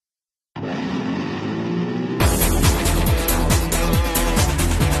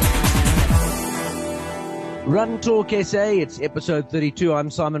Run Talk SA, it's episode 32.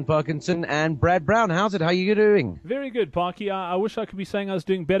 I'm Simon Parkinson and Brad Brown. How's it? How are you doing? Very good, Parky. I wish I could be saying I was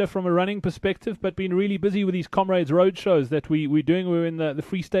doing better from a running perspective, but been really busy with these Comrades road shows that we're doing. We were in the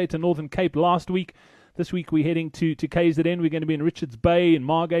Free State and Northern Cape last week. This week we're heading to KZN. We're going to be in Richards Bay, in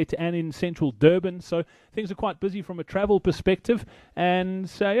Margate, and in central Durban. So things are quite busy from a travel perspective.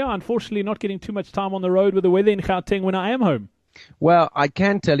 And unfortunately not getting too much time on the road with the weather in Gauteng when I am home. Well, I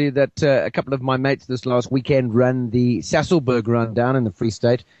can tell you that a couple of my mates this last weekend ran the Sasolburg run down in the Free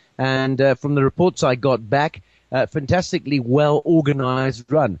State. And from the reports I got back, fantastically well-organized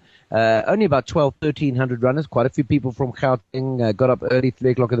run. Only about 1,100 runners. Quite a few people from Gauteng got up early,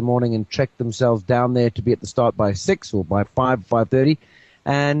 3 o'clock in the morning, and trekked themselves down there to be at the start by 6 or by 5:30.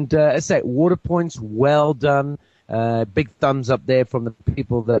 And as I say, water points, well done. Big thumbs up there from the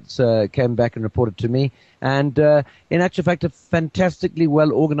people that came back and reported to me. And in actual fact, a fantastically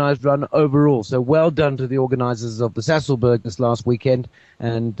well-organized run overall. So well done to the organizers of the Sasolburg this last weekend.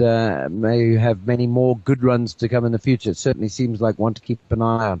 And may you have many more good runs to come in the future. It certainly seems like one to keep an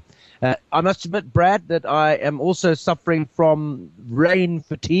eye on. I must admit, Brad, that I am also suffering from rain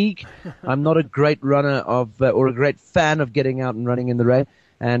fatigue. I'm not a great runner or a great fan of getting out and running in the rain.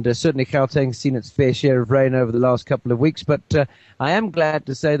 And certainly Gauteng's seen its fair share of rain over the last couple of weeks. But I am glad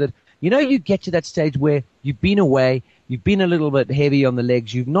to say that, you get to that stage where you've been away, you've been a little bit heavy on the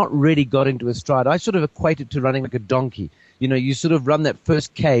legs, you've not really got into a stride. I sort of equate it to running like a donkey. You sort of run that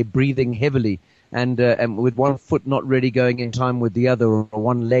first K breathing heavily and with one foot not really going in time with the other, or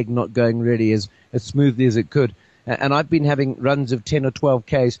one leg not going really as smoothly as it could. And I've been having runs of 10 or 12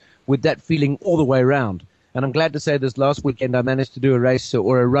 Ks with that feeling all the way around. And I'm glad to say this last weekend I managed to do a race,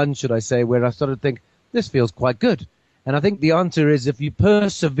 or a run, should I say, where I started to think, this feels quite good. And I think the answer is if you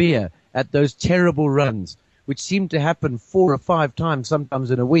persevere at those terrible runs, which seem to happen 4 or 5 times,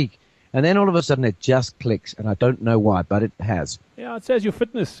 sometimes in a week, and then all of a sudden it just clicks, and I don't know why, but it has. Yeah, it says your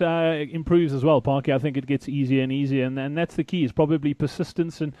fitness improves as well, Parky. I think it gets easier and easier, and that's the key, is probably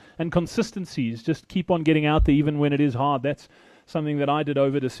persistence and consistency. Just keep on getting out there even when it is hard. That's something that I did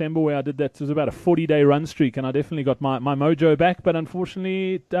over December, where I did that. It was about a 40-day run streak, and I definitely got my mojo back, but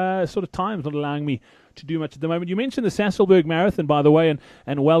unfortunately sort of time's not allowing me to do much at the moment. You mentioned the Sasolburg Marathon, by the way,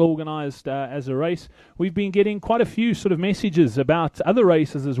 and well organized as a race. We've been getting quite a few sort of messages about other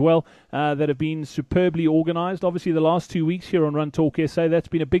races as well that have been superbly organized. Obviously, the last 2 weeks here on Run Talk SA, that's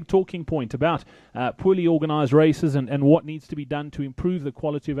been a big talking point about poorly organized races and what needs to be done to improve the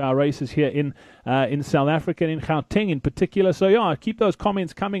quality of our races here in South Africa and in Gauteng in particular. So yeah, keep those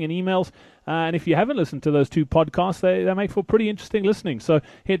comments coming and emails. And if you haven't listened to those 2 podcasts, they make for pretty interesting listening. So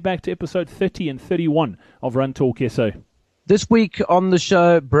head back to episode 30 and 31 of Run Talk SA. This week on the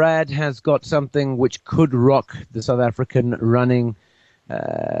show, Brad has got something which could rock the South African running,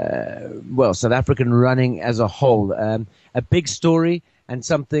 South African running as a whole. A big story and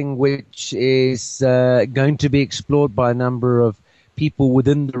something which is going to be explored by a number of people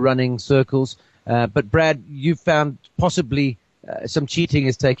within the running circles. But Brad, you found possibly some cheating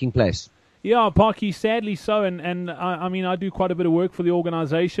is taking place. Yeah, Parky, sadly so, and I mean, I do quite a bit of work for the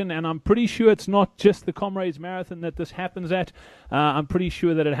organization, and I'm pretty sure it's not just the Comrades Marathon that this happens at. I'm pretty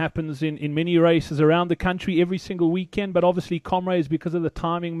sure that it happens in many races around the country every single weekend, but obviously Comrades, because of the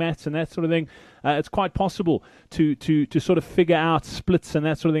timing maths and that sort of thing, it's quite possible to sort of figure out splits and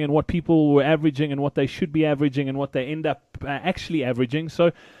that sort of thing, and what people were averaging and what they should be averaging and what they end up actually averaging.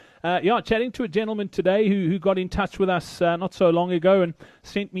 So chatting to a gentleman today who got in touch with us not so long ago and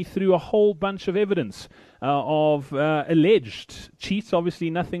sent me through a whole bunch of evidence of alleged cheats.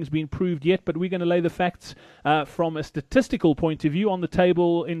 Obviously, nothing's been proved yet, but we're going to lay the facts from a statistical point of view on the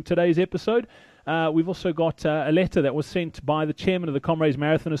table in today's episode. We've also got a letter that was sent by the chairman of the Comrades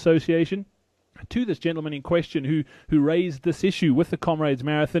Marathon Association to this gentleman in question who raised this issue with the Comrades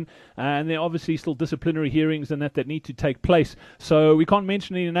Marathon, and there are obviously still disciplinary hearings and that need to take place. So we can't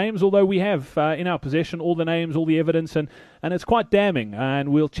mention any names, although we have in our possession all the names, all the evidence, and it's quite damning. And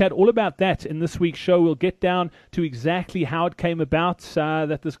we'll chat all about that in this week's show. We'll get down to exactly how it came about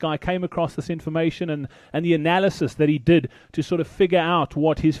that this guy came across this information and the analysis that he did to sort of figure out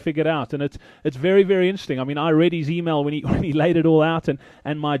what he's figured out. And it's very, very interesting. I mean, I read his email when he laid it all out, and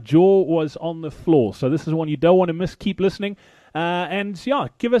my jaw was on the floor. So this is one you don't want to miss. Keep listening.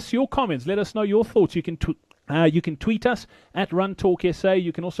 Give us your comments. Let us know your thoughts. You can tweet us at RunTalkSA.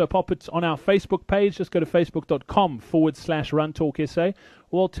 You can also pop it on our Facebook page. Just go to facebook.com/RunTalkSA.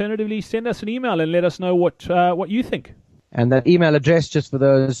 Or alternatively, send us an email and let us know what you think. And that email address, just for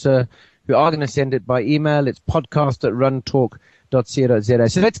those who are going to send it by email, it's podcast@runtalk.co.za.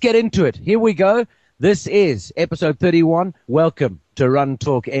 So let's get into it. Here we go. This is episode 31. Welcome to Run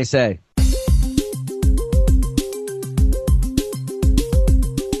Talk SA.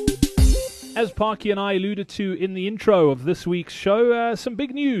 As Parky and I alluded to in the intro of this week's show, some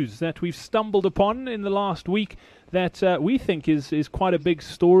big news that we've stumbled upon in the last week that we think is quite a big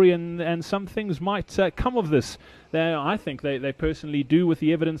story, and some things might come of this. I think they personally do, with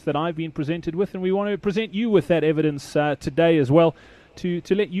the evidence that I've been presented with, and we want to present you with that evidence today as well, to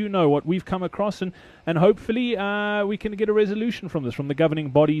let you know what we've come across, and hopefully we can get a resolution from this, from the governing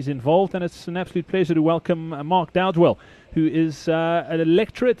bodies involved. And it's an absolute pleasure to welcome Mark Dowdwell, who is a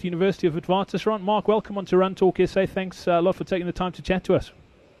lecturer at the University of Witwatersrand. Mark, welcome on to Run Talk SA. Thanks a lot for taking the time to chat to us.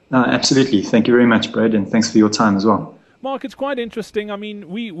 Absolutely. Thank you very much, Brad, and thanks for your time as well. Mark, it's quite interesting. I mean,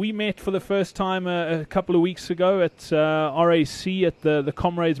 we met for the first time a couple of weeks ago at RAC at the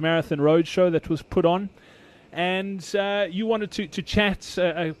Comrades Marathon Roadshow that was put on. And you wanted to chat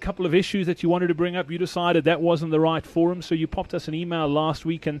a couple of issues that you wanted to bring up. You decided that wasn't the right forum, so you popped us an email last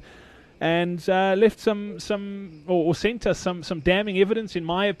week and left sent us some damning evidence, in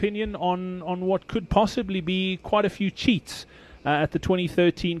my opinion, on what could possibly be quite a few cheats at the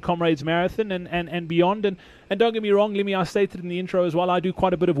 2013 Comrades Marathon and beyond. And don't get me wrong, Limmy, I stated in the intro as well, I do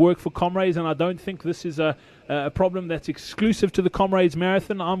quite a bit of work for Comrades, and I don't think this is a problem that's exclusive to the Comrades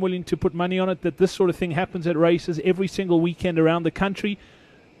Marathon. I'm willing to put money on it that this sort of thing happens at races every single weekend around the country.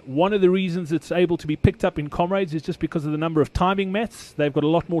 One of the reasons it's able to be picked up in Comrades is just because of the number of timing mats. They've got a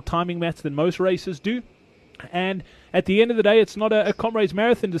lot more timing mats than most races do. And at the end of the day, it's not a Comrades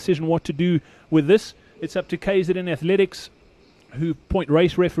Marathon decision what to do with this. It's up to KZN Athletics, who point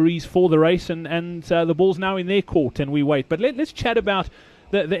race referees for the race, and the ball's now in their court, and we wait. But let's chat about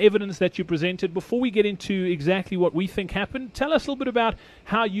the evidence that you presented. Before we get into exactly what we think happened, tell us a little bit about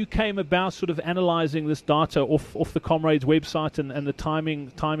how you came about sort of analysing this data off the Comrades website and the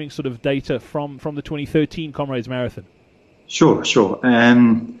timing sort of data from the 2013 Comrades Marathon. Sure.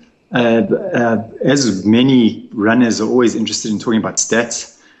 As many runners are always interested in talking about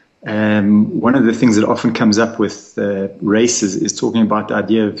stats, one of the things that often comes up with races is talking about the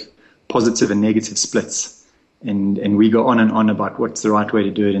idea of positive and negative splits. And we go on and on about what's the right way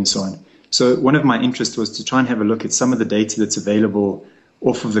to do it and so on. So one of my interests was to try and have a look at some of the data that's available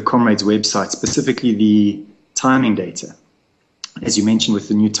off of the Comrades website, specifically the timing data. As you mentioned, with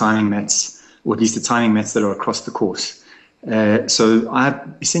the new timing mats, or at least the timing mats that are across the course. So I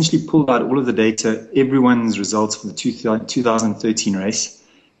essentially pulled out all of the data, everyone's results for the 2013 race,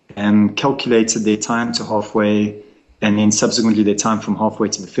 and calculated their time to halfway, and then subsequently their time from halfway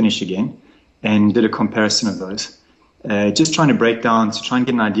to the finish again, and did a comparison of those. Just trying to break down to try and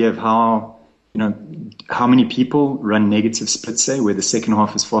get an idea of how many people run negative splits, say, where the second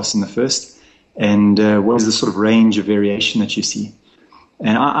half is faster than the first, and what is the sort of range of variation that you see.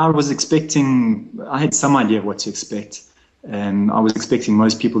 And I had some idea of what to expect. I was expecting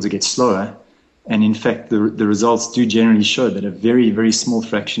most people to get slower, and in fact the results do generally show that a very, very small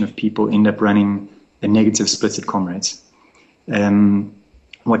fraction of people end up running a negative split at Comrades.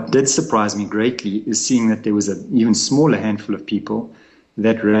 What did surprise me greatly is seeing that there was an even smaller handful of people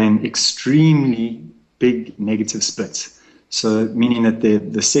that ran extremely big negative splits. So meaning that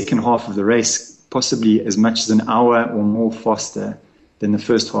the second half of the race possibly as much as an hour or more faster than the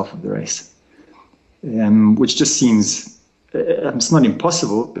first half of the race, which just seems, it's not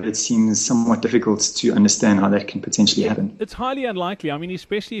impossible, but it seems somewhat difficult to understand how that can potentially happen. It's highly unlikely. I mean,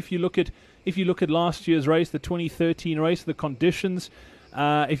 especially if you look at last year's race, the 2013 race, the conditions.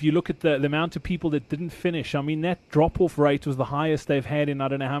 If you look at the amount of people that didn't finish, I mean, that drop-off rate was the highest they've had in I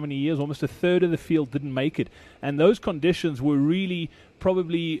don't know how many years. Almost a third of the field didn't make it. And those conditions were really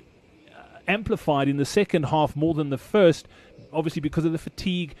probably amplified in the second half more than the first, obviously because of the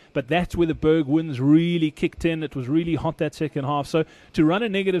fatigue, but that's where the Berg winds really kicked in. It was really hot that second half. So to run a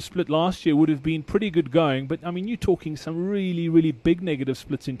negative split last year would have been pretty good going. But, I mean, you're talking some really, really big negative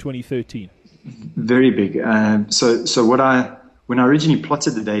splits in 2013. Very big. When I originally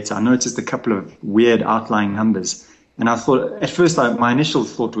plotted the data, I noticed a couple of weird outlying numbers. And I thought, at first, my initial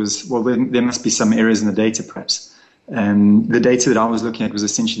thought was, well, there must be some errors in the data, perhaps. The data that I was looking at was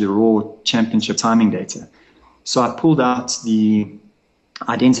essentially the raw championship timing data. So I pulled out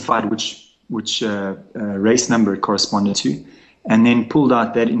identified which race number it corresponded to, and then pulled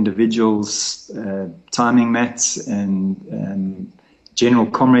out that individual's timing mats and general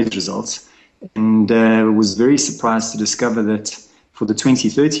Comrades results. And was very surprised to discover that for the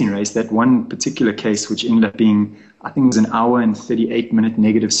 2013 race, that one particular case, which ended up being, I think it was an hour and 38-minute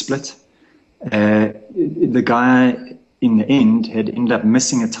negative split, the guy in the end had ended up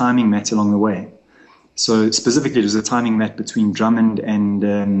missing a timing mat along the way. So specifically, it was a timing mat between Drummond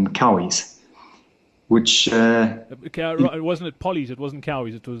and Cowie's, which... wasn't it Polly's? It wasn't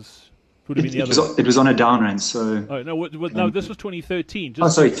Cowie's. It was would have been the other. It was on a down run, so... Oh, no, this was 2013.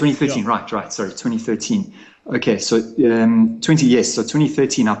 2013, yeah. Right, sorry, 2013. Okay, so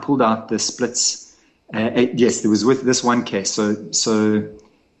 2013, I pulled out the splits. Yes, there was with this one case. So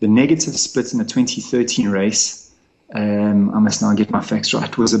the negative split in the 2013 race, I must now get my facts right,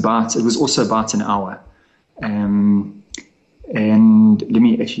 it was also about an hour. And give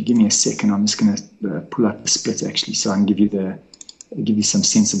me a second. I'm just going to pull up the split actually, so I can give you some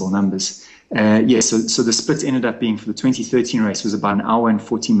sensible numbers. So the split ended up being for the 2013 race was about an hour and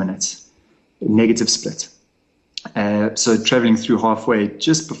 40 minutes, negative split. So traveling through halfway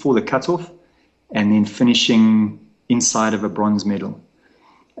just before the cutoff, and then finishing inside of a bronze medal.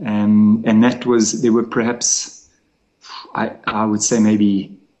 And there were perhaps, I would say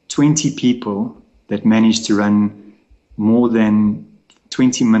maybe 20 people that managed to run more than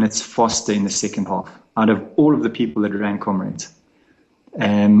 20 minutes faster in the second half out of all of the people that ran Comrades.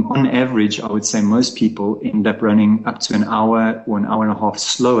 On average, I would say most people end up running up to an hour or an hour and a half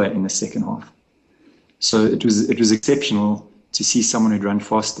slower in the second half. So it was exceptional to see someone who'd run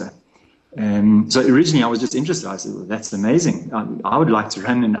faster. So originally I was just interested. I said, well, that's amazing. I would like to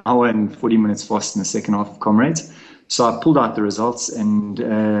run an hour and 40 minutes faster in the second half of Comrades. So I pulled out the results and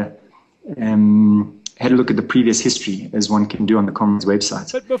had a look at the previous history, as one can do on the Comrades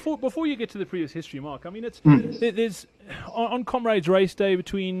website. But before you get to the previous history, Mark, I mean, there's on Comrades race day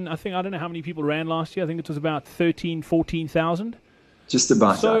between, I don't know how many people ran last year. I think it was about 14,000. Just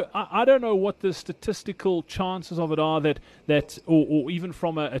about. So I don't know what the statistical chances of it are that or even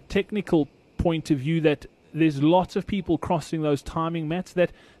from a technical point of view, that there's lots of people crossing those timing mats,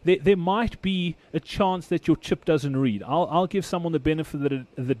 that there might be a chance that your chip doesn't read. I'll give someone the benefit of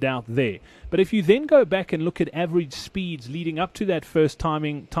the doubt there. But if you then go back and look at average speeds leading up to that first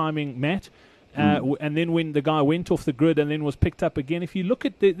timing mat, and then when the guy went off the grid and then was picked up again, if you look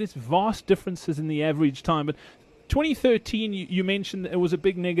at there's vast differences in the average time. But 2013, you mentioned it was a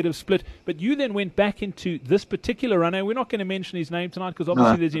big negative split, but you then went back into this particular runner. We're not going to mention his name tonight because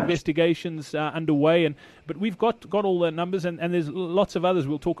obviously there's investigations underway, but we've got all the numbers, and there's lots of others.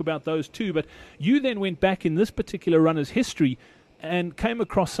 We'll talk about those too. But you then went back in this particular runner's history and came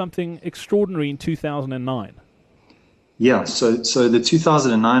across something extraordinary in 2009. Yeah, so the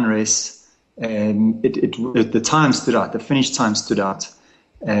 2009 race, the time stood out, the finish time stood out.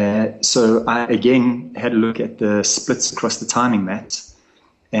 So I again had a look at the splits across the timing mats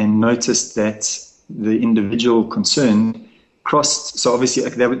and noticed that the individual concerned crossed. So obviously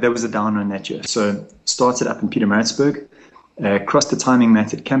there was a down run that year. So started up in Pietermaritzburg, crossed the timing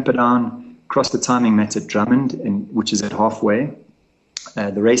mat at Camperdown, crossed the timing mat at Drummond, which is at halfway.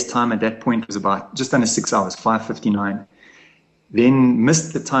 The race time at that point was about just under 6 hours, 5:59. Then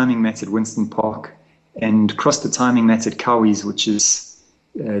missed the timing mat at Winston Park and crossed the timing mat at Cowies, which is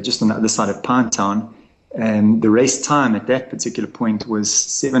just on the other side of Pinetown. The race time at that particular point was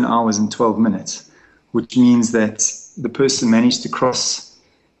 7 hours and 12 minutes, which means that the person managed to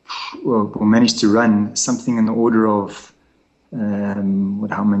managed to run something in the order of,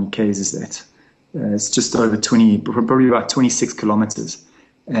 how many Ks is that? It's just over 20, probably about 26 kilometers.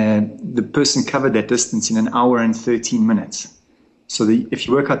 The person covered that distance in an hour and 13 minutes. So if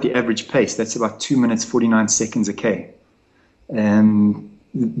you work out the average pace, that's about 2 minutes, 49 seconds a K.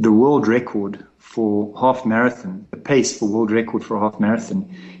 The world record for half marathon, the pace for world record for a half marathon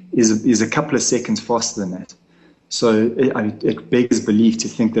is a couple of seconds faster than that. So it begs belief to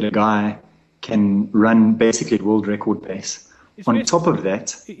think that a guy can run basically at world record pace. On top of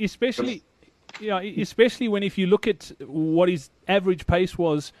that, especially when if you look at what his average pace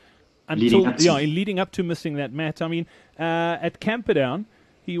was leading up to missing that mat. I mean, at Camperdown,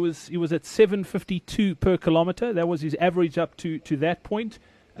 he was at 7:52 per kilometer. That was his average up to that point.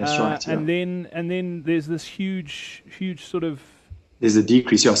 That's right. Yeah. And then there's this huge sort of. There's a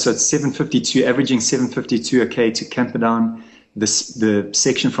decrease. Yeah. So it's 7:52, averaging 7:52 a K to Camperdown. The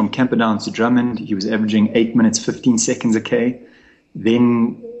section from Camperdown to Drummond, he was averaging 8 minutes 15 seconds a K.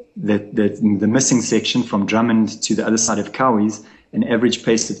 Then the missing section from Drummond to the other side of Cowies, an average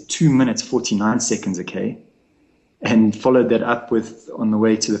pace of 2 minutes 49 seconds a K. And followed that up with, on the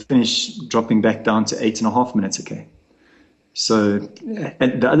way to the finish, dropping back down to 8.5 minutes a K. So,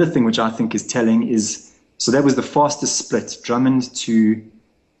 and the other thing which I think is telling is, so that was the fastest split, Drummond to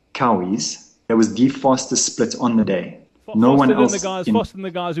Cowies. That was the fastest split on the day. Faster than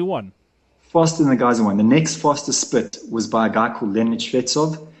the guys who won. Faster than the guys who won. The next fastest split was by a guy called Leonid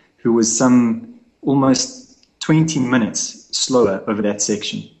Shvetsov, who was some almost 20 minutes slower over that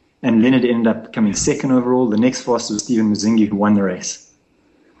section. And Leonard ended up coming second overall. The next fastest was Stephen Muzingi, who won the race.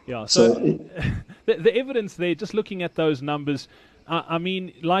 Yeah, so the evidence there, just looking at those numbers, I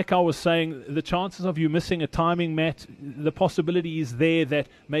mean, like I was saying, the chances of you missing a timing mat, the possibility is there that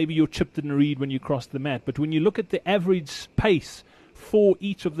maybe your chip didn't read when you crossed the mat. But when you look at the average pace for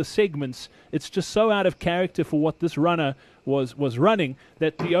each of the segments, it's just so out of character for what this runner was running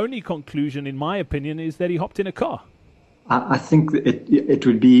that the only conclusion, in my opinion, is that he hopped in a car. I think that it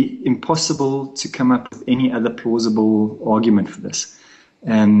would be impossible to come up with any other plausible argument for this.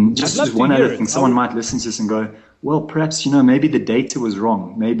 Just one other thing, someone might listen to this and go, well, perhaps, maybe the data was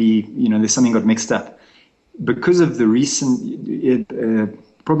wrong. Maybe, there's something got mixed up. Because of the recent,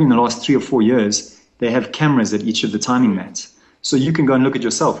 probably in the last 3 or 4 years, they have cameras at each of the timing mats. So you can go and look at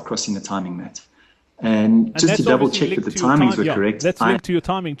yourself crossing the timing mat. And just to double check that the timings were correct. That's linked to your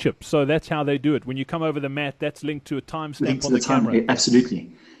timing chip. So that's how they do it. When you come over the mat, that's linked to a timestamp on the camera.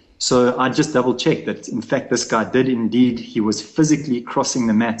 Absolutely. So I just double checked that, in fact, this guy did indeed, he was physically crossing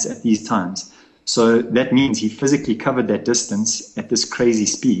the mats at these times. So that means he physically covered that distance at this crazy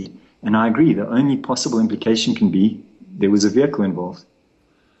speed. And I agree, the only possible implication can be there was a vehicle involved.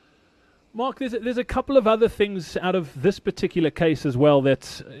 Mark, there's a couple of other things out of this particular case as well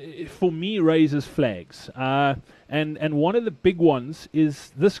that, for me, raises flags. And one of the big ones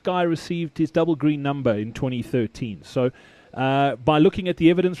is this guy received his double green number in 2013. So by looking at the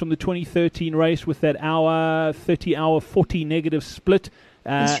evidence from the 2013 race with that 30-hour 40 negative split,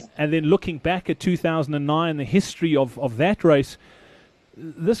 and then looking back at 2009, the history of that race,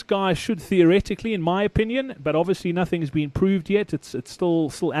 this guy should theoretically, in my opinion, but obviously nothing has been proved yet. It's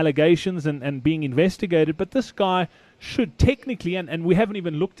still allegations and being investigated. But this guy should technically, and we haven't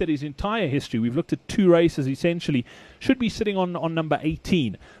even looked at his entire history. We've looked at 2 races essentially. Should be sitting on number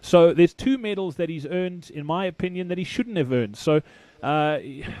 18. So there's 2 medals that he's earned, in my opinion, that he shouldn't have earned. So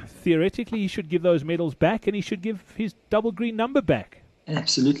theoretically, he should give those medals back, and he should give his double green number back.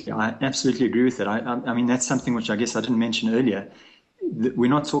 Absolutely, I absolutely agree with that. I mean, that's something which I guess I didn't mention earlier. We're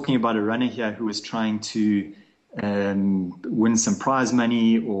not talking about a runner here who is trying to win some prize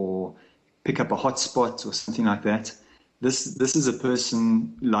money or pick up a hot spot or something like that. This is a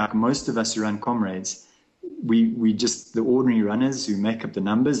person like most of us who run Comrades. We just the ordinary runners who make up the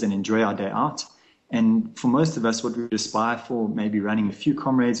numbers and enjoy our day out. And for most of us, what we aspire for, maybe running a few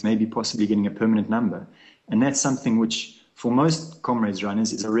Comrades, maybe possibly getting a permanent number. And that's something which, for most Comrades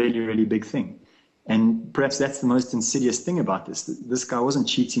runners, is a really, really big thing. And perhaps that's the most insidious thing about this. This guy wasn't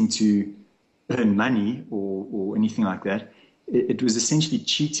cheating to earn money or anything like that. It was essentially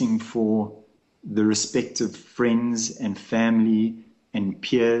cheating for the respect of friends and family and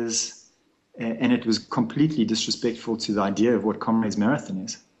peers. And it was completely disrespectful to the idea of what Comrades Marathon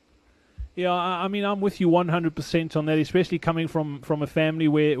is. Yeah, I mean, I'm with you 100% on that, especially coming from a family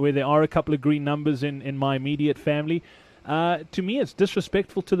where there are a couple of green numbers in my immediate family. To me, it's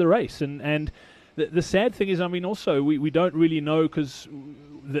disrespectful to the race. And the sad thing is, I mean, also, we don't really know because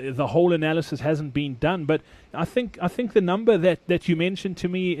the whole analysis hasn't been done. But I think the number that you mentioned to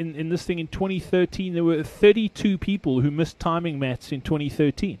me in this thing in 2013, there were 32 people who missed timing mats in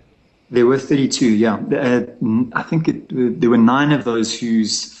 2013. There were 32, yeah. I think there were 9 of those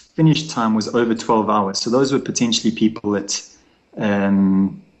whose finish time was over 12 hours. So those were potentially people that,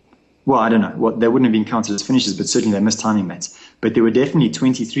 well, I don't know, they wouldn't have been counted as finishes, but certainly they missed timing mats. But there were definitely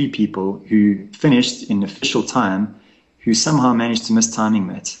 23 people who finished in official time who somehow managed to miss timing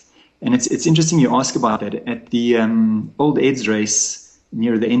mats. And it's interesting you ask about that. At the Old Eds race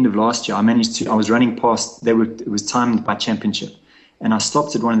near the end of last year, I was running past, it was timed by championship. And I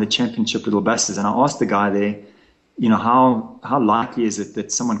stopped at one of the championship little buses and I asked the guy there, how likely is it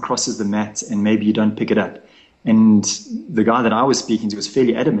that someone crosses the mat and maybe you don't pick it up? And the guy that I was speaking to was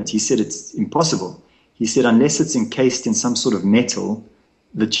fairly adamant. He said it's impossible. He said unless it's encased in some sort of metal,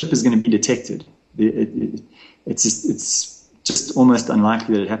 the chip is going to be detected. It's just almost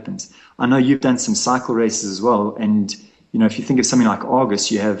unlikely that it happens. I know you've done some cycle races as well. And, if you think of something like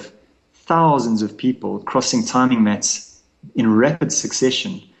Argus, you have thousands of people crossing timing mats in rapid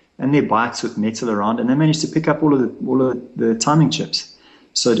succession and their bikes with metal around, and they manage to pick up all of the timing chips.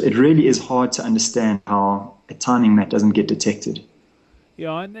 So it really is hard to understand how a timing mat doesn't get detected.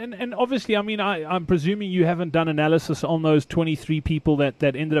 Yeah, and obviously, I mean, I'm presuming you haven't done analysis on those 23 people that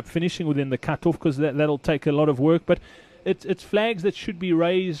ended up finishing within the cutoff, because that'll take a lot of work. But it's flags that should be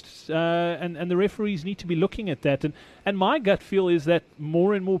raised, and the referees need to be looking at that. And my gut feel is that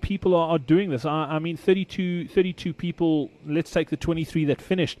more and more people are doing this. I mean, 32 people, let's take the 23 that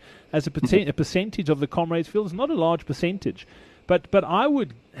finished, as a percentage of the Comrades field is not a large percentage. But I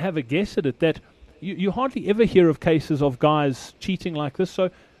would have a guess at it that you hardly ever hear of cases of guys cheating like this. So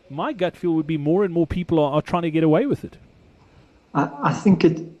my gut feel would be more and more people are trying to get away with it. I think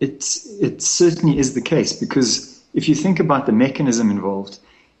it certainly is the case, because if you think about the mechanism involved,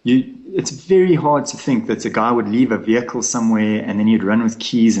 it's very hard to think that a guy would leave a vehicle somewhere and then he'd run with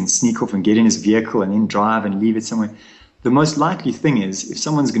keys and sneak off and get in his vehicle and then drive and leave it somewhere. The most likely thing is, if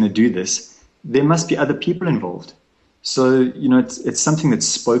someone's going to do this, there must be other people involved. So, it's something that's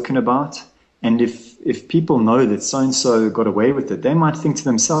spoken about. And if people know that so-and-so got away with it, they might think to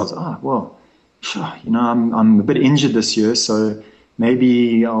themselves, I'm a bit injured this year, so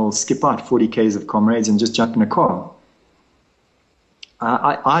maybe I'll skip out 40 Ks of Comrades and just jump in a car.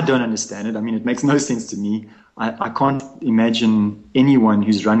 I don't understand it. I mean, it makes no sense to me. I can't imagine anyone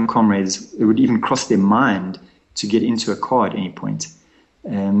who's run Comrades, it would even cross their mind to get into a car at any point.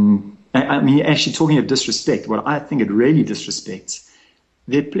 Actually, talking of disrespect, what I think it really disrespects,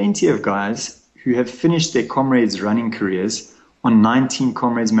 there are plenty of guys who have finished their Comrades running careers on 19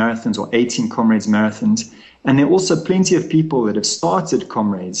 Comrades marathons or 18 Comrades marathons. And there are also plenty of people that have started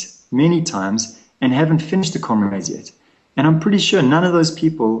Comrades many times and haven't finished the Comrades yet. And I'm pretty sure none of those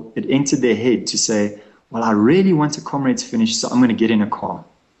people had entered their head to say, well, I really want a Comrades finish, so I'm going to get in a car.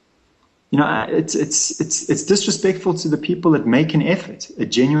 It's disrespectful to the people that make an effort, a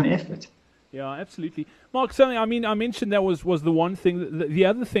genuine effort. Yeah, absolutely. Mark, something, I mentioned that was the one thing. The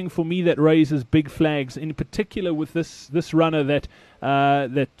other thing for me that raises big flags, in particular with this runner that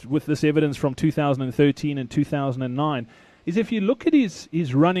with this evidence from 2013 and 2009, is if you look at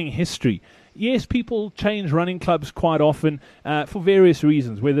his running history. Yes, people change running clubs quite often for various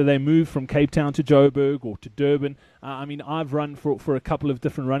reasons, whether they move from Cape Town to Joburg or to Durban. I've run for a couple of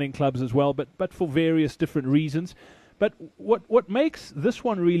different running clubs as well, but for various different reasons. But what makes this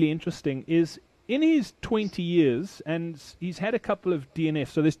one really interesting is in his 20 years, and he's had a couple of DNFs,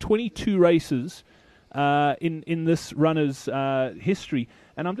 so there's 22 races in this runner's history.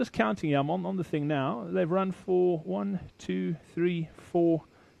 And I'm just counting here. I'm on the thing now. They've run for 1, 2, 3, 4,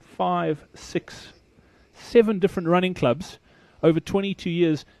 5, 6, 7 different running clubs over 22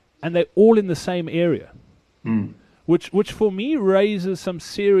 years, and they're all in the same area. Which for me raises some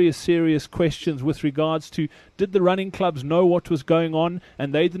serious questions with regards to, did the running clubs know what was going on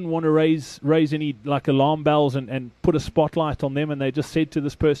and they didn't want to raise any like alarm bells and put a spotlight on them, and they just said to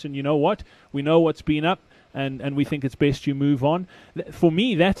this person, you know what, we know what's been up and we think it's best you move on. For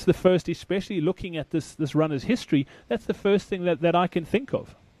me, that's the first, especially looking at this runner's history, that's the first thing that I can think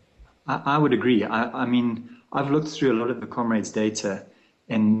of. I would agree. I've looked through a lot of the Comrades data,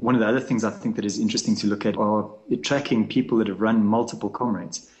 and one of the other things I think that is interesting to look at are tracking people that have run multiple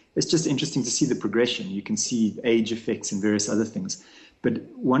Comrades. It's just interesting to see the progression. You can see age effects and various other things. But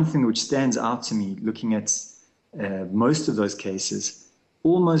one thing which stands out to me, looking at most of those cases,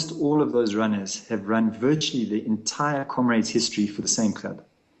 almost all of those runners have run virtually the entire Comrades history for the same club.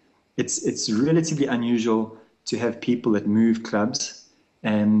 It's relatively unusual to have people that move clubs.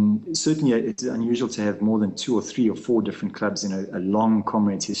 And certainly it's unusual to have more than 2 or 3 or 4 different clubs in a long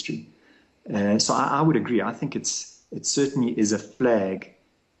Comrades history. So I would agree. I think it certainly is a flag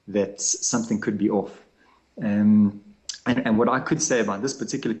that something could be off. And what I could say about this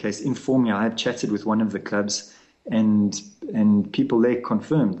particular case, informally, I have chatted with one of the clubs, and people there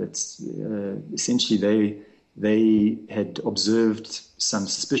confirmed that essentially they had observed some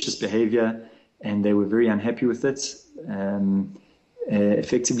suspicious behavior and they were very unhappy with it.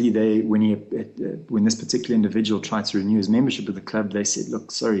 Effectively, when this particular individual tried to renew his membership of the club, they said,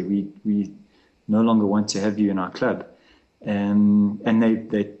 "Look, sorry, we no longer want to have you in our club." And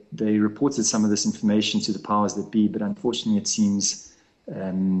they reported some of this information to the powers that be, but unfortunately, it seems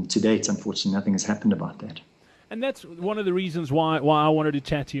to date, unfortunately, nothing has happened about that. And that's one of the reasons why I wanted to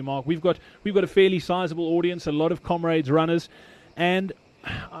chat to you, Mark. We've got a fairly sizable audience, a lot of Comrades runners, and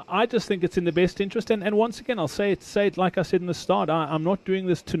I just think it's in the best interest. And once again, I'll say it like I said in the start. I'm not doing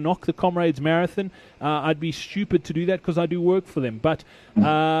this to knock the Comrades Marathon. I'd be stupid to do that because I do work for them. But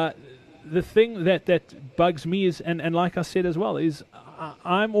the thing that bugs me is, and like I said as well, is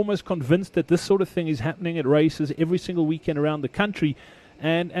I'm almost convinced that this sort of thing is happening at races every single weekend around the country.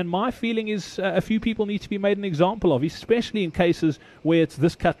 And my feeling is a few people need to be made an example of, especially in cases where it's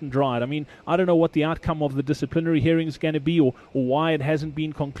this cut and dried. I mean, I don't know what the outcome of the disciplinary hearing is going to be or why it hasn't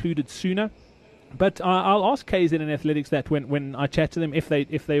been concluded sooner. But I'll ask KZN and Athletics that when I chat to them if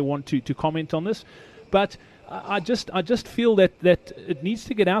they want to comment on this. But I just feel that it needs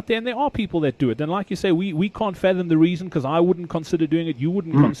to get out there, and there are people that do it. And like you say, we can't fathom the reason, because I wouldn't consider doing it, you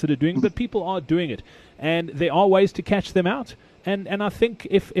wouldn't consider doing it, but people are doing it. And there are ways to catch them out. And I think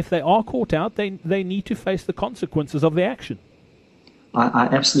if they are caught out, they need to face the consequences of their action. I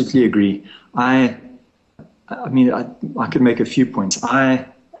absolutely agree. I could make a few points. I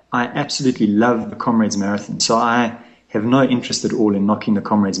absolutely love the Comrades Marathon, so I have no interest at all in knocking the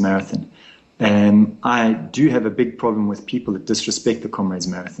Comrades Marathon. I do have a big problem with people that disrespect the Comrades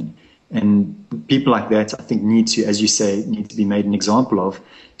Marathon. And people like that, I think, need to, as you say, need to be made an example of,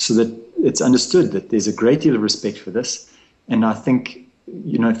 so that it's understood that there's a great deal of respect for this. And I think,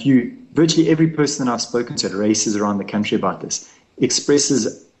 virtually every person that I've spoken to at races around the country about this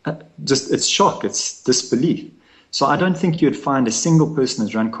expresses it's shock, it's disbelief. So I don't think you'd find a single person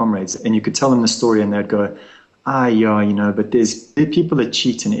that's run Comrades and you could tell them the story and they'd go, but there are people that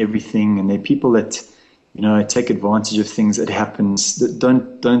cheat and everything, and there are people that, take advantage of things that happens. That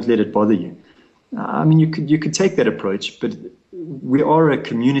don't let it bother you. I mean, you could take that approach, but we are a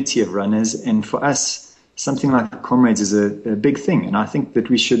community of runners, and for us, something like Comrades is a big thing, and I think that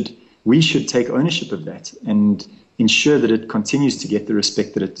we should take ownership of that and ensure that it continues to get the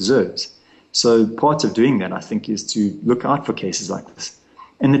respect that it deserves. So part of doing that, I think, is to look out for cases like this,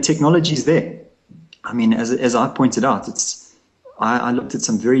 and the technology is there. I mean, as I pointed out, I looked at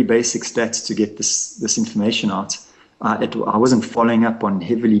some very basic stats to get this information out. I wasn't following up on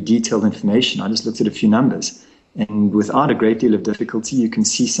heavily detailed information. I just looked at a few numbers. And without a great deal of difficulty, you can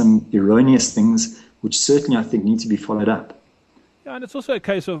see some erroneous things, which certainly I think need to be followed up. Yeah, and it's also a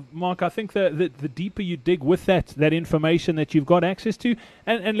case of, Mark, I think that the deeper you dig with that information that you've got access to,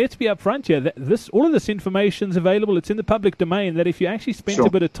 and let's be upfront here, all of this information is available. It's in the public domain, that if you actually spent a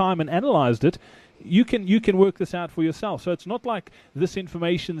bit of time and analyzed it, you can work this out for yourself. So it's not like this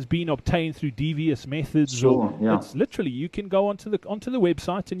information's been obtained through devious methods. It's literally, you can go onto the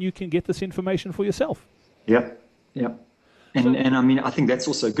website and you can get this information for yourself. Yeah. And I mean, I think that's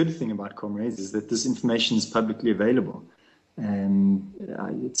also a good thing about Comrades, is that this information is publicly available. And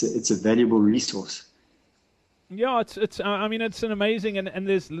it's a valuable resource. Yeah, it's an amazing, and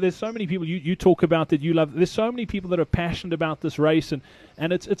there's so many people you talk about that you love. There's so many people that are passionate about this race, and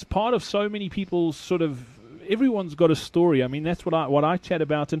it's part of so many people's sort of, everyone's got a story. I mean, that's what I chat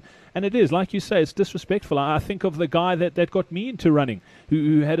about, and it is, like you say, it's disrespectful. I think of the guy that got me into running,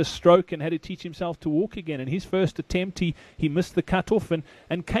 who had a stroke and had to teach himself to walk again. And his first attempt, he missed the cutoff and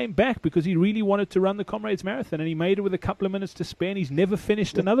came back because he really wanted to run the Comrades Marathon, and he made it with a couple of minutes to spare, and he's never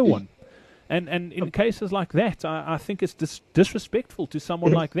finished another one. And in cases like that, I think it's disrespectful to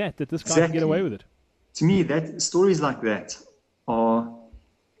someone like that this guy can get away with it. To me, stories like that are,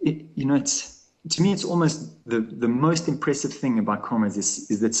 to me, it's almost the most impressive thing about Comrades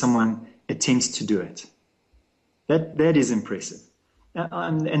is that someone attempts to do it. That is impressive.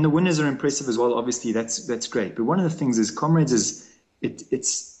 And the winners are impressive as well. Obviously, that's great. But one of the things is Comrades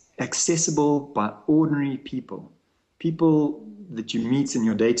it's accessible by ordinary people that you meet in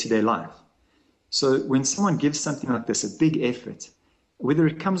your day-to-day life. So when someone gives something like this, a big effort, whether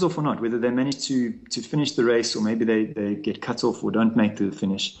it comes off or not, whether they manage to finish the race or maybe they get cut off or don't make the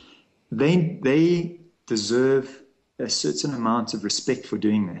finish, they deserve a certain amount of respect for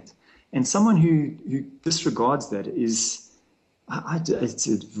doing that. And someone who disregards that it's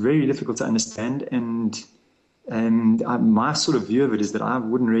very difficult to understand. And my sort of view of it is that I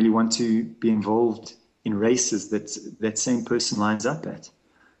wouldn't really want to be involved in races that same person lines up at.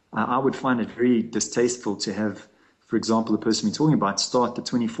 I would find it very distasteful to have, for example, the person we're talking about start the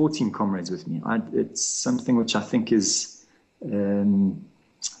 2014 Comrades with me. It's something which I think is,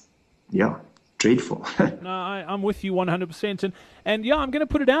 dreadful. No, I'm with you 100%. And yeah, I'm going to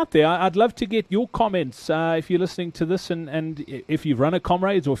put it out there. I'd love to get your comments if you're listening to this, and if you've run a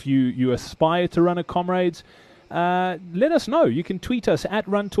Comrades or if you aspire to run a Comrades. Let us know. You can tweet us at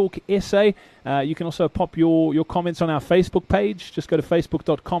RunTalkSA. You can also pop your comments on our Facebook page. Just go to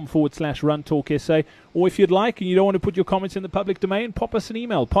facebook.com/RunTalkSA. Or if you'd like and you don't want to put your comments in the public domain, pop us an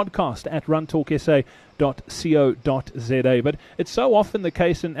email, podcast@runtalksa.co.za. But it's so often the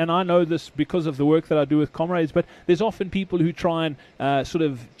case, and I know this because of the work that I do with Comrades, but there's often people who try and sort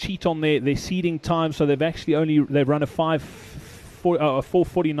of cheat on their seeding time, so they've run a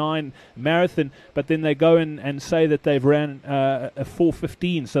 4:49 marathon, but then they go and say that they've ran a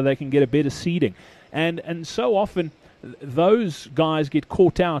 4:15 so they can get a better seeding. And so often those guys get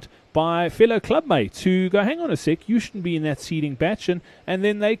caught out by fellow clubmates who go, hang on a sec, you shouldn't be in that seeding batch, and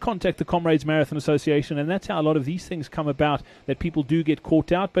then they contact the Comrades Marathon Association, and that's how a lot of these things come about, that people do get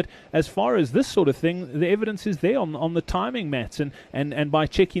caught out. But as far as this sort of thing, the evidence is there on the timing mats and by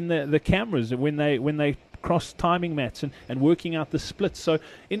checking the cameras when they cross timing mats and working out the splits. So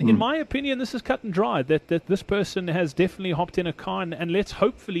in my opinion, this is cut and dry, that this person has definitely hopped in a car, and let's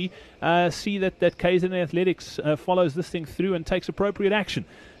hopefully see that KZN Athletics follows this thing through and takes appropriate action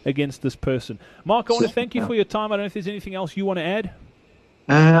against this person. Mark, I want to thank you for your time. I don't know if there's anything else you want to add.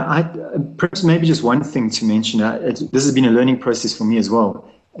 Perhaps maybe just one thing to mention. This has been a learning process for me as well.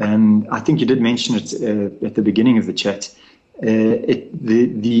 I think you did mention it at the beginning of the chat.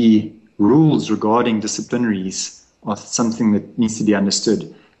 The rules regarding disciplinaries are something that needs to be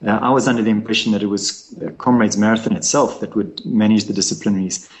understood. I was under the impression that it was Comrades Marathon itself that would manage the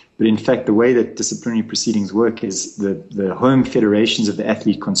disciplinaries. But in fact, the way that disciplinary proceedings work is the home federations of the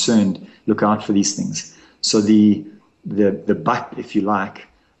athlete concerned look out for these things. So the buck, if you like,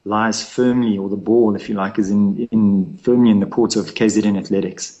 lies firmly, or the ball, if you like, is firmly in the court of KZN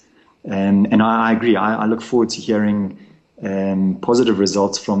Athletics. And I agree. I look forward to hearing positive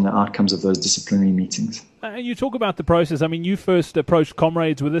results from the outcomes of those disciplinary meetings. And you talk about the process. I mean, you first approached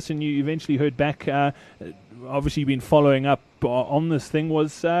Comrades with this, and you eventually heard back. Obviously, you've been following up on this thing.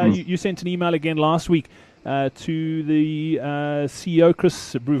 You sent an email again last week to the CEO,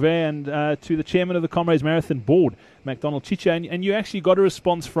 Chris Brouvet, and to the chairman of the Comrades Marathon Board, MacDonald Chicha, and you actually got a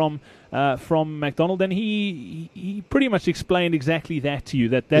response from MacDonald, and he pretty much explained exactly that to you,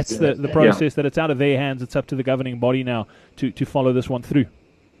 that's the process, that it's out of their hands, it's up to the governing body now to follow this one through.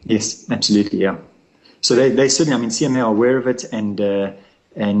 Yes, absolutely, yeah. So they certainly, I mean, CMA are aware of it, and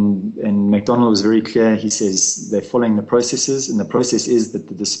MacDonald was very clear. He says they're following the processes, and the process is that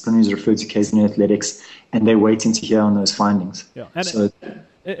the disciplinary is referred to KZN Athletics, and they're waiting to hear on those findings. Yeah, and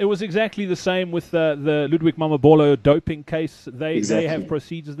it was exactly the same with the Ludwig Mamabolo doping case. They have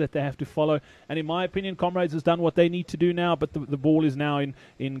procedures that they have to follow, and in my opinion, Comrades has done what they need to do now, but the ball is now in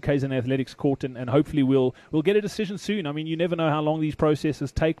KZN Athletics court, and hopefully we'll get a decision soon. I mean, you never know how long these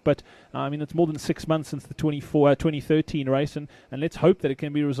processes take, but I mean, it's more than 6 months since the 2013 race, and let's hope that it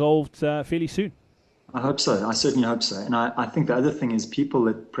can be resolved fairly soon. I hope so. I certainly hope so. And I think the other thing is people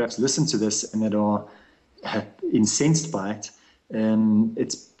that perhaps listen to this and that are incensed by it,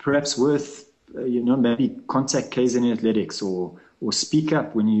 it's perhaps worth, maybe contact KZN Athletics or speak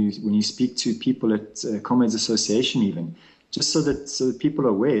up when you speak to people at Comrades Association even, just so that people are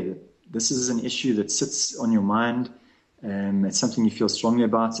aware that this is an issue that sits on your mind. It's something you feel strongly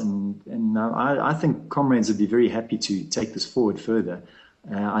about, and I think Comrades would be very happy to take this forward further.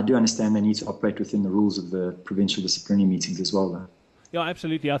 I do understand they need to operate within the rules of the provincial disciplinary meetings as well, though. Yeah,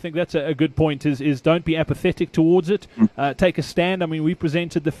 absolutely. I think that's a good point, is don't be apathetic towards it. Take a stand. I mean, we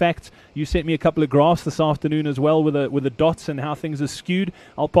presented the facts. You sent me a couple of graphs this afternoon as well with the dots and how things are skewed.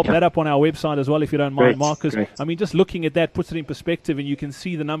 I'll pop that up on our website as well if you don't mind, Marcus. I mean, just looking at that puts it in perspective, and you can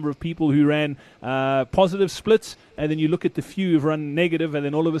see the number of people who ran positive splits, and then you look at the few who've run negative, and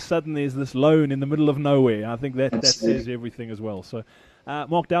then all of a sudden there's this lone in the middle of nowhere. I think that says everything as well. So,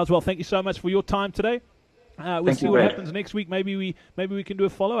 Mark Dowdeswell, thank you so much for your time today. We'll see what happens next week. Maybe we can do a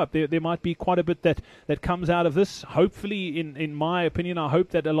follow-up. There might be quite a bit that comes out of this. Hopefully, in my opinion, I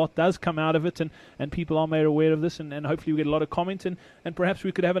hope that a lot does come out of it, and people are made aware of this, and hopefully we get a lot of comment, and perhaps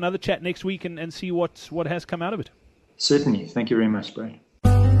we could have another chat next week and see what has come out of it. Certainly. Thank you very much, Brad.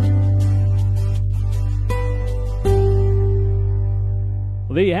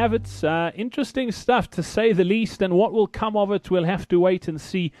 Well, there you have it. Interesting stuff, to say the least, and what will come of it, we'll have to wait and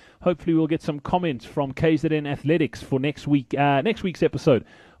see. Hopefully we'll get some comments from KZN Athletics for next week's episode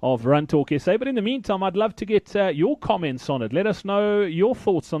of Run Talk SA. But in the meantime, I'd love to get your comments on it. Let us know your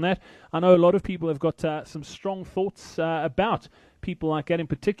thoughts on that. I know a lot of people have got some strong thoughts about people like that in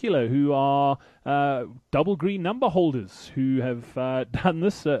particular, who are double green number holders, who have done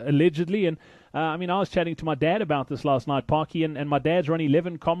this allegedly. And I mean, I was chatting to my dad about this last night, Parky, and my dad's run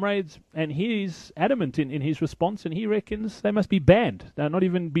 11 Comrades, and he's adamant in his response, and he reckons they must be banned. They'll not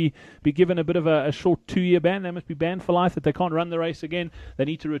even be given a bit of a short 2-year ban. They must be banned for life, that they can't run the race again. They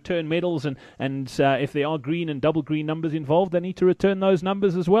need to return medals, and if there are green and double green numbers involved, they need to return those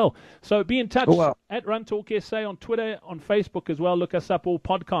numbers as well. So be in touch at Run Talk SA on Twitter, on Facebook as well. Look us up, or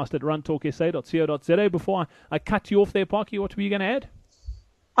podcast at runtalksa.co.za. Before I cut you off there, Parky, what were you going to add?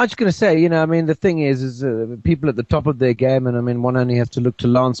 I was just going to say, I mean, the thing is people at the top of their game, and I mean, one only has to look to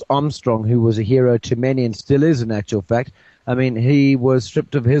Lance Armstrong, who was a hero to many and still is in actual fact. I mean, he was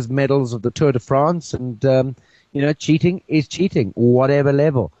stripped of his medals of the Tour de France, and, cheating is cheating, whatever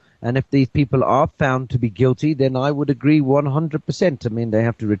level. And if these people are found to be guilty, then I would agree 100%. I mean, they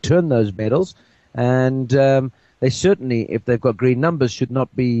have to return those medals, and they certainly, if they've got green numbers,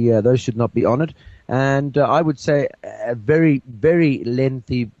 those should not be honored. And I would say a very, very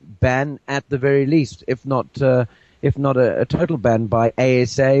lengthy ban at the very least, if not a total ban by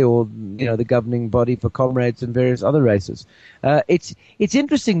ASA or the governing body for Comrades and various other races. It's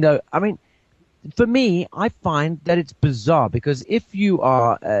interesting though. I mean, for me, I find that it's bizarre, because if you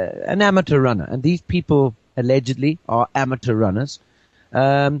are an amateur runner, and these people allegedly are amateur runners,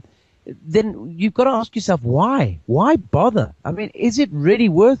 then you've got to ask yourself, why? Why bother? I mean, is it really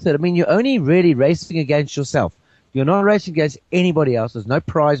worth it? I mean, you're only really racing against yourself. You're not racing against anybody else. There's no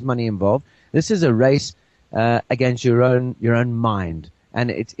prize money involved. This is a race against your own mind. and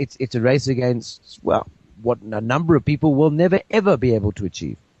it's a race against, well, what a number of people will never ever be able to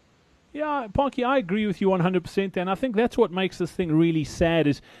achieve. Yeah, Parky, I agree with you 100%, and I think that's what makes this thing really sad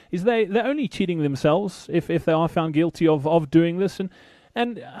is they're only cheating themselves if they are found guilty of doing this.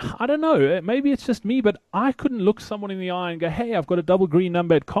 And I don't know, maybe it's just me, but I couldn't look someone in the eye and go, hey, I've got a double green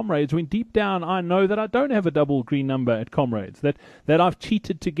number at Comrades, when deep down I know that I don't have a double green number at Comrades, that I've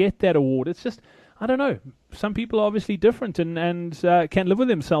cheated to get that award. It's just, I don't know. Some people are obviously different and can live with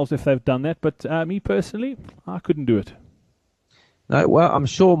themselves if they've done that, but me personally, I couldn't do it. No, well, I'm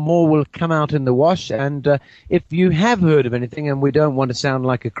sure more will come out in the wash, and if you have heard of anything, and we don't want to sound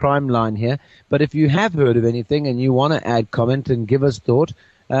like a crime line here, but if you have heard of anything and you want to add comment and give us thought,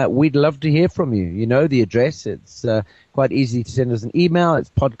 we'd love to hear from you. You know the address. It's quite easy to send us an email.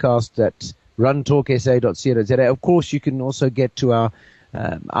 It's podcast@runtalksa.co.za. Of course, you can also get to our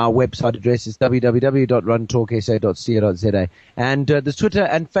website address is www.runtalksa.co.za. And there's Twitter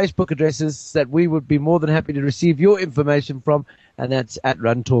and Facebook addresses that we would be more than happy to receive your information from, and that's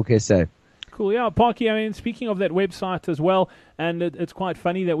 @RunTalkSA. Cool, yeah, Parky, I mean, speaking of that website as well, and it's quite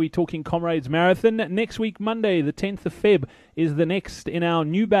funny that we're talking Comrades Marathon. Next week, Monday, the 10th of Feb, is the next in our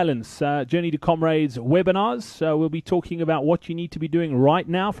New Balance Journey to Comrades webinars. We'll be talking about what you need to be doing right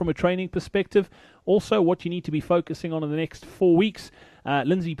now from a training perspective, also what you need to be focusing on in the next 4 weeks.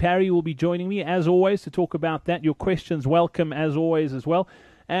 Lindsay Parry will be joining me, as always, to talk about that. Your questions welcome, as always, as well.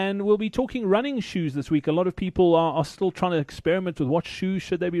 And we'll be talking running shoes this week. A lot of people are still trying to experiment with what shoes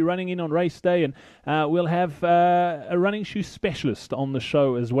should they be running in on race day. And we'll have a running shoe specialist on the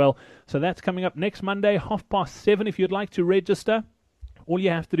show as well. So that's coming up next Monday, 7:30. If you'd like to register, all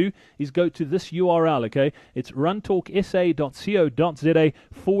you have to do is go to this URL, okay? It's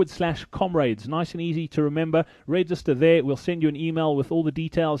runtalksa.co.za/comrades. Nice and easy to remember. Register there. We'll send you an email with all the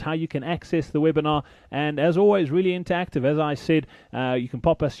details, how you can access the webinar. And as always, really interactive. As I said, you can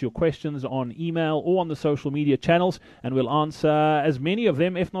pop us your questions on email or on the social media channels, and we'll answer as many of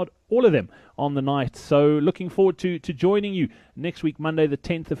them, if not all of them, on the night. So looking forward to joining you next week, Monday, the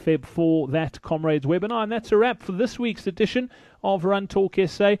 10th of Feb, for that Comrades webinar. And that's a wrap for this week's edition of Run Talk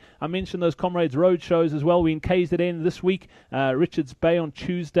SA. I mentioned those Comrades road shows as well. We're in KZN this week, Richards Bay on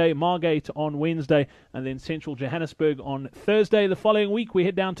Tuesday, Margate on Wednesday, and then Central Johannesburg on Thursday. The following week, we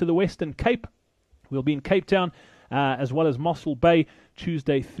head down to the Western Cape. We'll be in Cape Town, as well as Mossel Bay,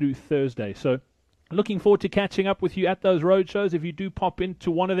 Tuesday through Thursday. So looking forward to catching up with you at those road shows. If you do pop into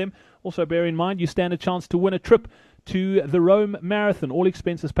one of them, also bear in mind you stand a chance to win a trip to the Rome Marathon. All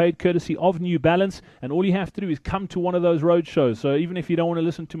expenses paid courtesy of New Balance, and all you have to do is come to one of those road shows. So even if you don't want to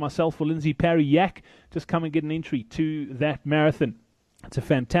listen to myself or Lindsay Parry yak, just come and get an entry to that marathon. It's a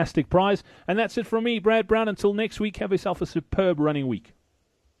fantastic prize. And that's it from me, Brad Brown. Until next week, have yourself a superb running week.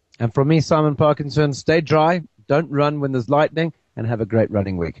 And from me, Simon Parkinson, stay dry, don't run when there's lightning, and have a great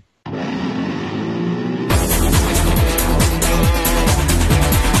running week.